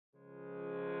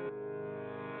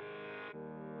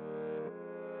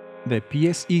The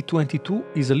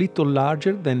PSE-22 is a little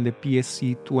larger than the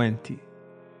PSE-20,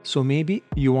 so maybe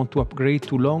you want to upgrade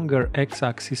to longer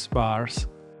X-axis bars,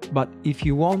 but if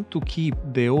you want to keep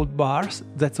the old bars,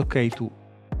 that's okay too.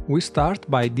 We start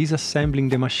by disassembling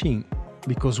the machine,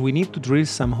 because we need to drill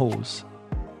some holes.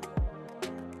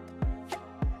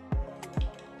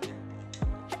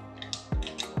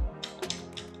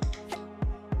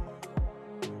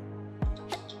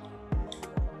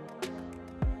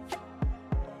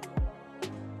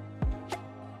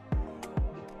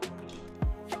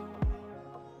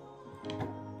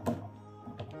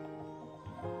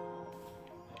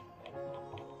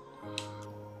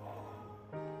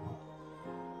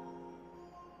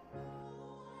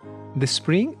 The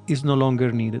spring is no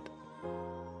longer needed.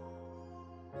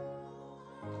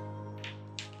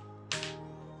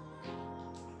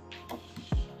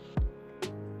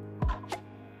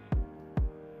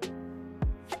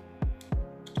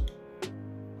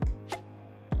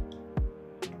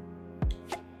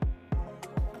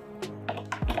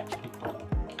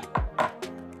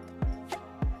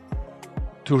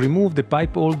 To remove the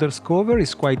pipe holder's cover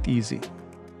is quite easy.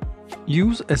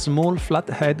 Use a small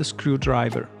flathead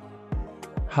screwdriver.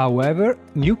 However,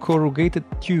 new corrugated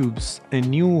tubes and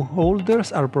new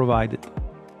holders are provided.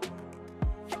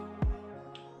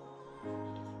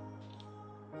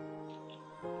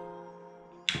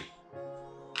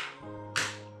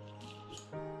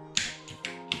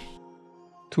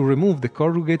 To remove the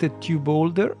corrugated tube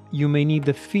holder, you may need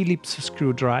a Phillips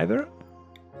screwdriver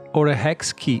or a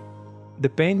hex key,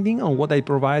 depending on what I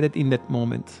provided in that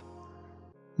moment.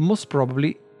 Most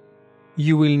probably,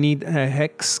 you will need a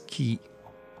hex key.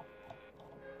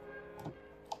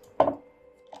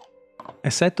 A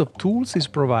set of tools is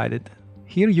provided.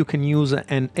 Here you can use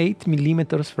an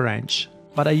 8mm wrench,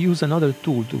 but I use another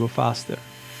tool to go faster.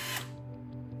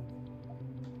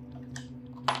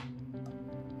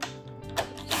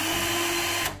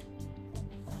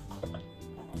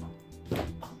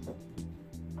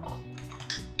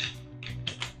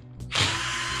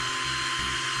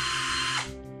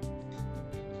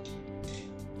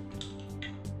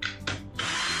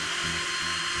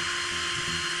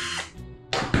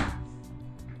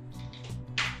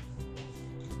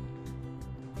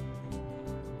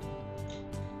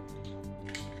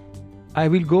 I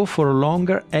will go for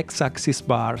longer X-axis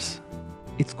bars.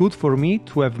 It's good for me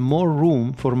to have more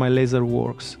room for my laser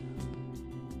works.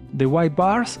 The Y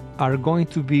bars are going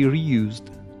to be reused,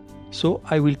 so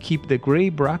I will keep the gray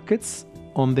brackets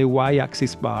on the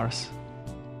Y-axis bars.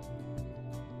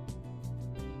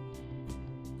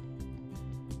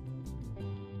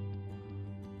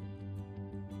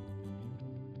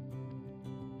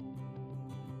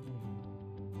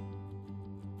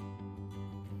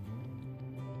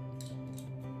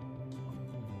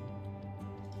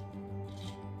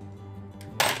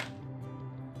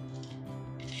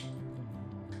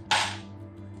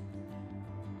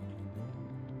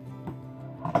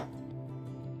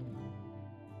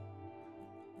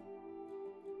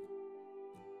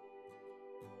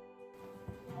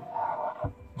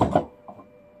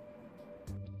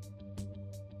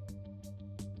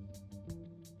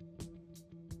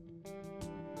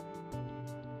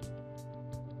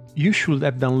 You should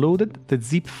have downloaded the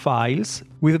zip files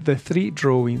with the 3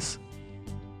 drawings.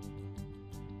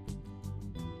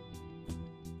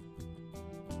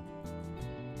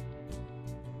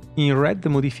 In red, the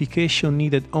modification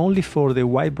needed only for the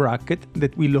Y bracket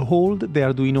that will hold the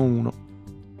Arduino Uno.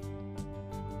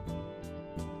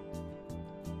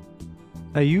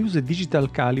 I use a digital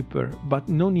caliper, but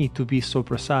no need to be so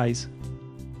precise.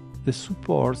 The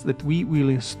supports that we will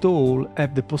install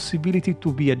have the possibility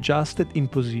to be adjusted in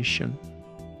position.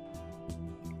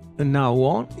 And now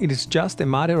on, it is just a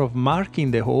matter of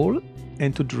marking the hole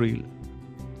and to drill.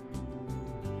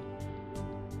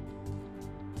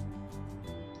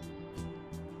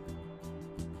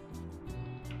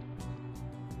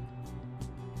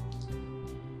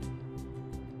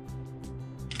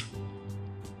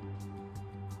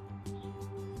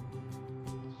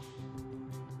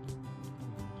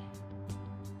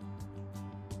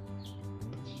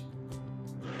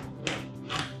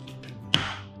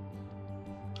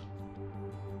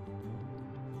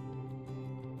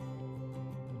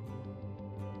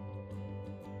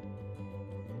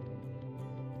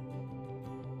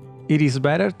 It is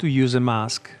better to use a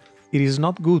mask. It is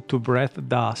not good to breathe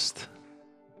dust.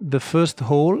 The first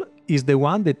hole is the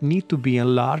one that needs to be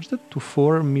enlarged to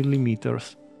 4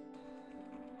 mm.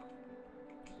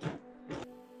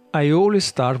 I always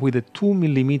start with a 2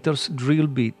 mm drill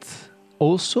bit,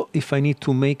 also if I need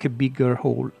to make a bigger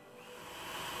hole.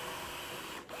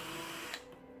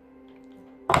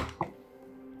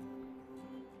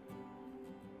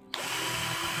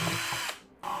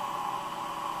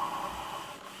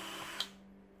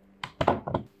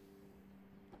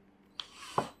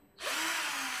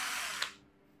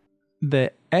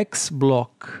 The X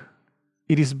block,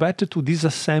 it is better to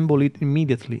disassemble it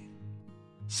immediately,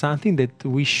 something that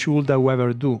we should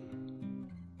however do.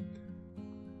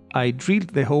 I drilled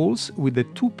the holes with the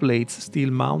 2 plates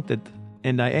still mounted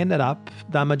and I ended up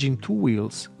damaging 2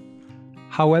 wheels.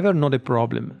 However, not a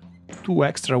problem. 2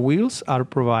 extra wheels are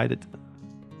provided.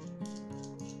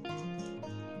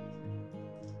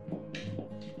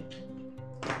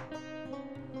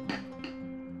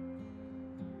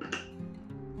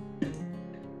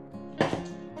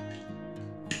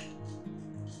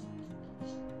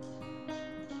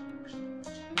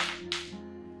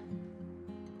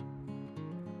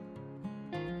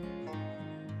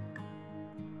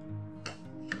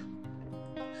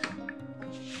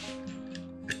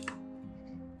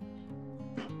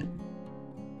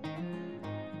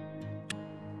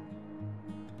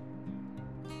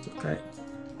 Okay.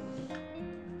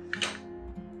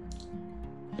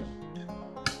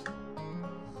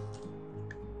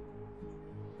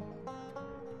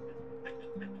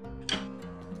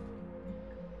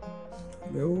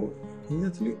 Go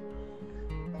immediately.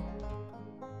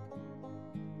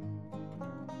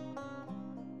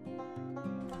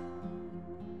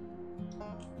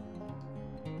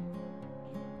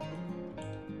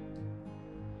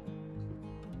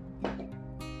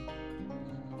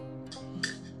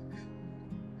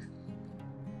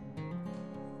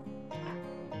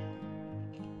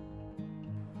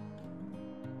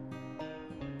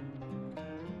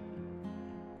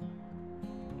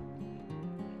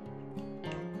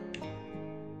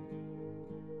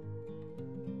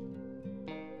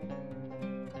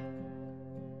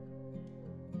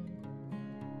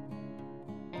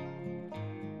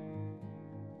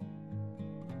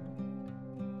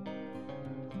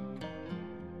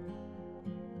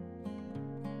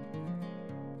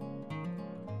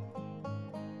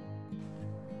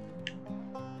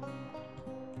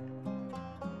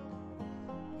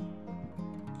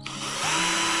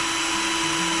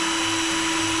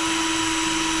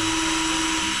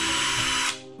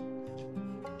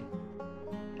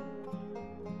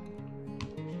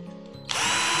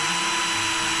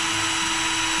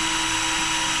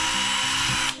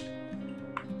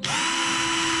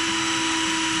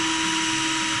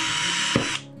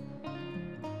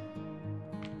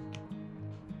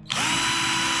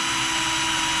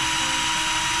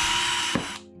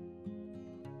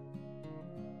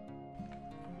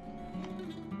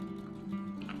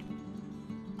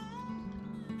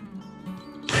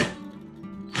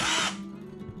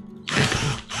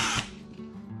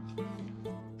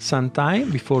 Some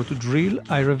time before to drill,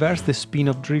 I reverse the spin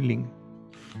of drilling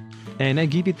and I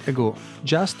give it a go,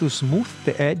 just to smooth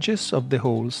the edges of the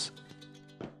holes.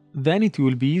 Then it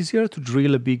will be easier to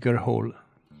drill a bigger hole.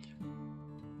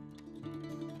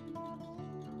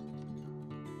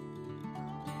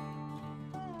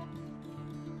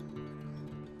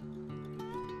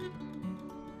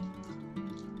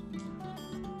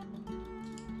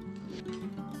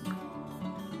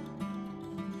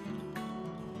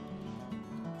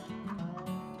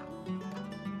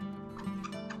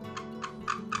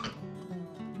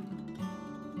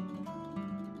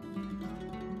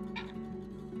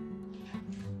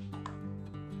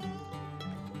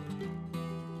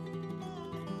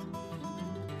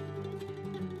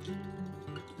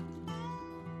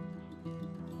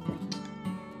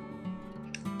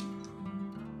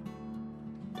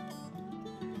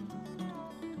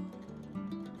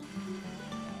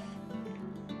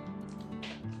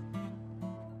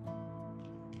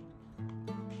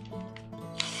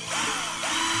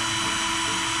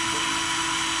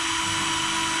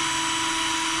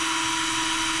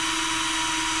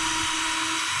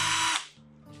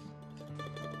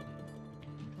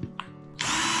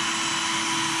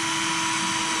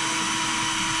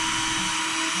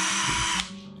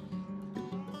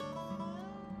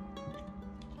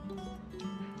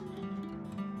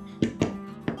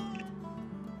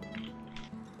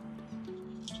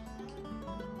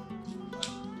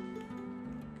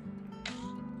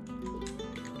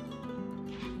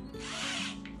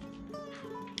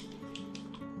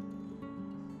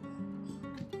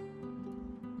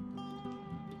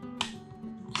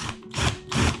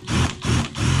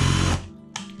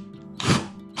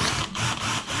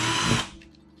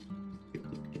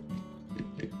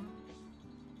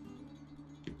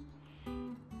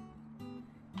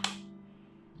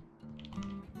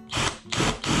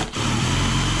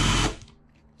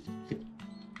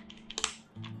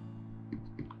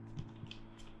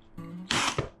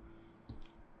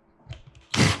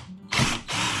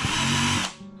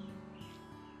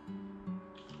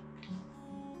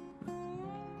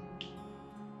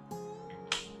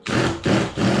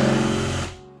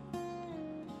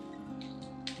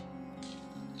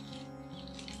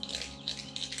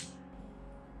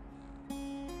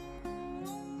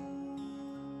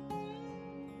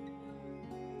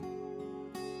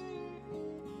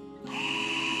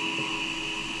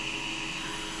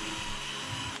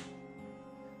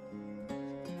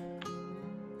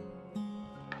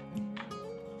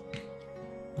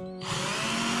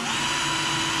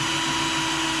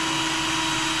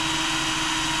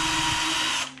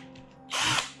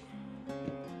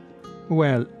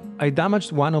 Well, I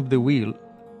damaged one of the wheel,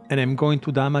 and I'm going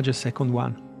to damage a second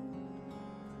one.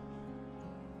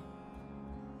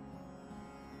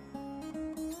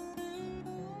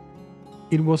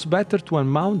 It was better to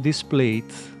unmount this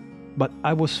plate, but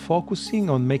I was focusing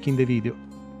on making the video.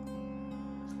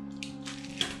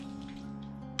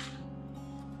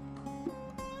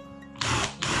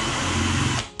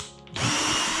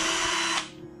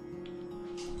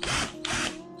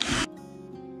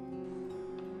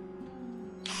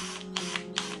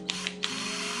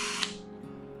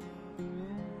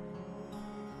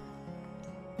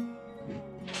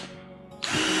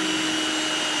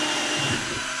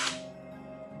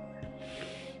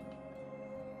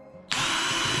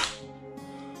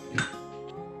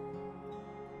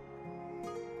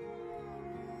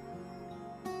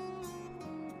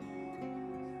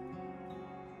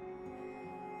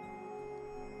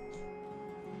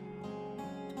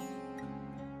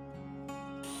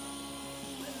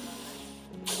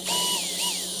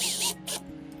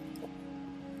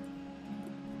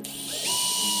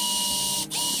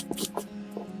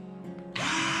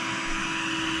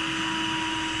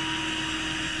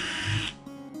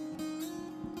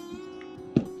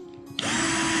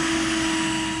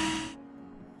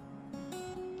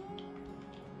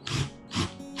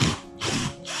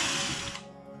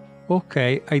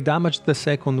 Okay, I damaged the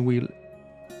second wheel.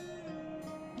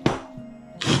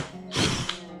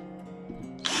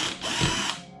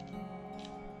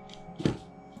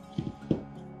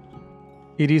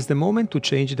 It is the moment to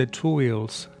change the two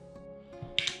wheels.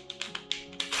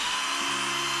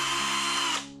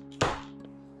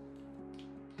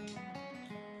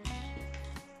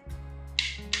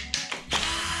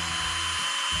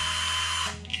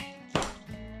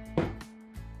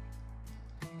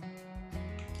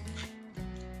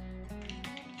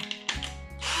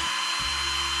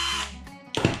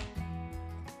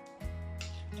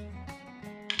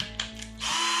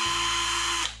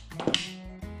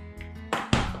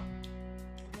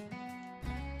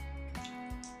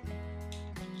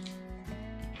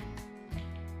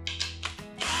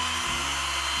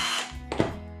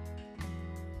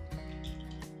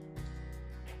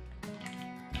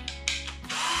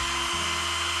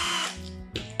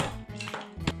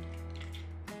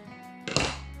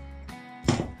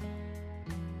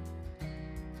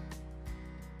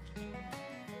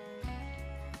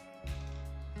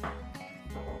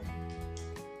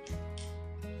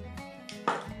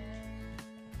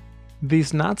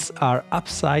 These nuts are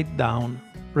upside down.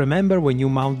 Remember when you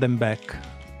mount them back.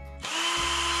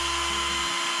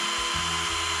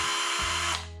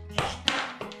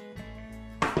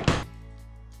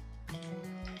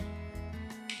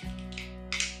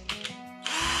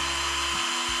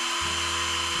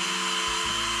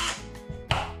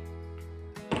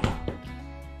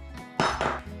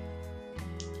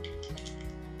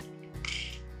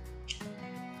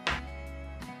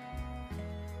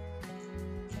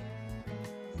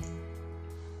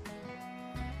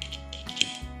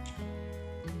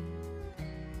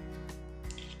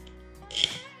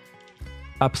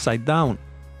 Upside down.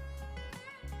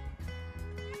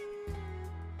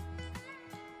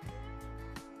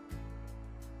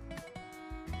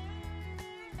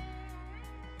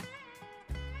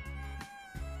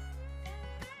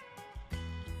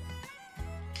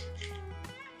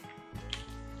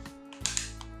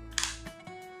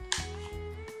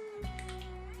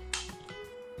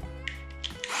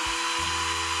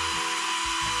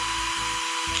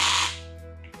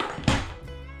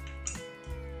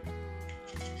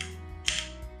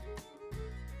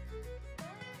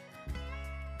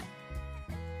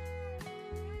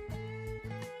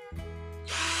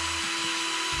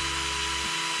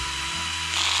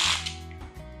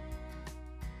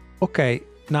 Okay,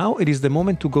 now it is the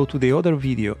moment to go to the other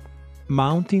video,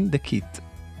 mounting the kit.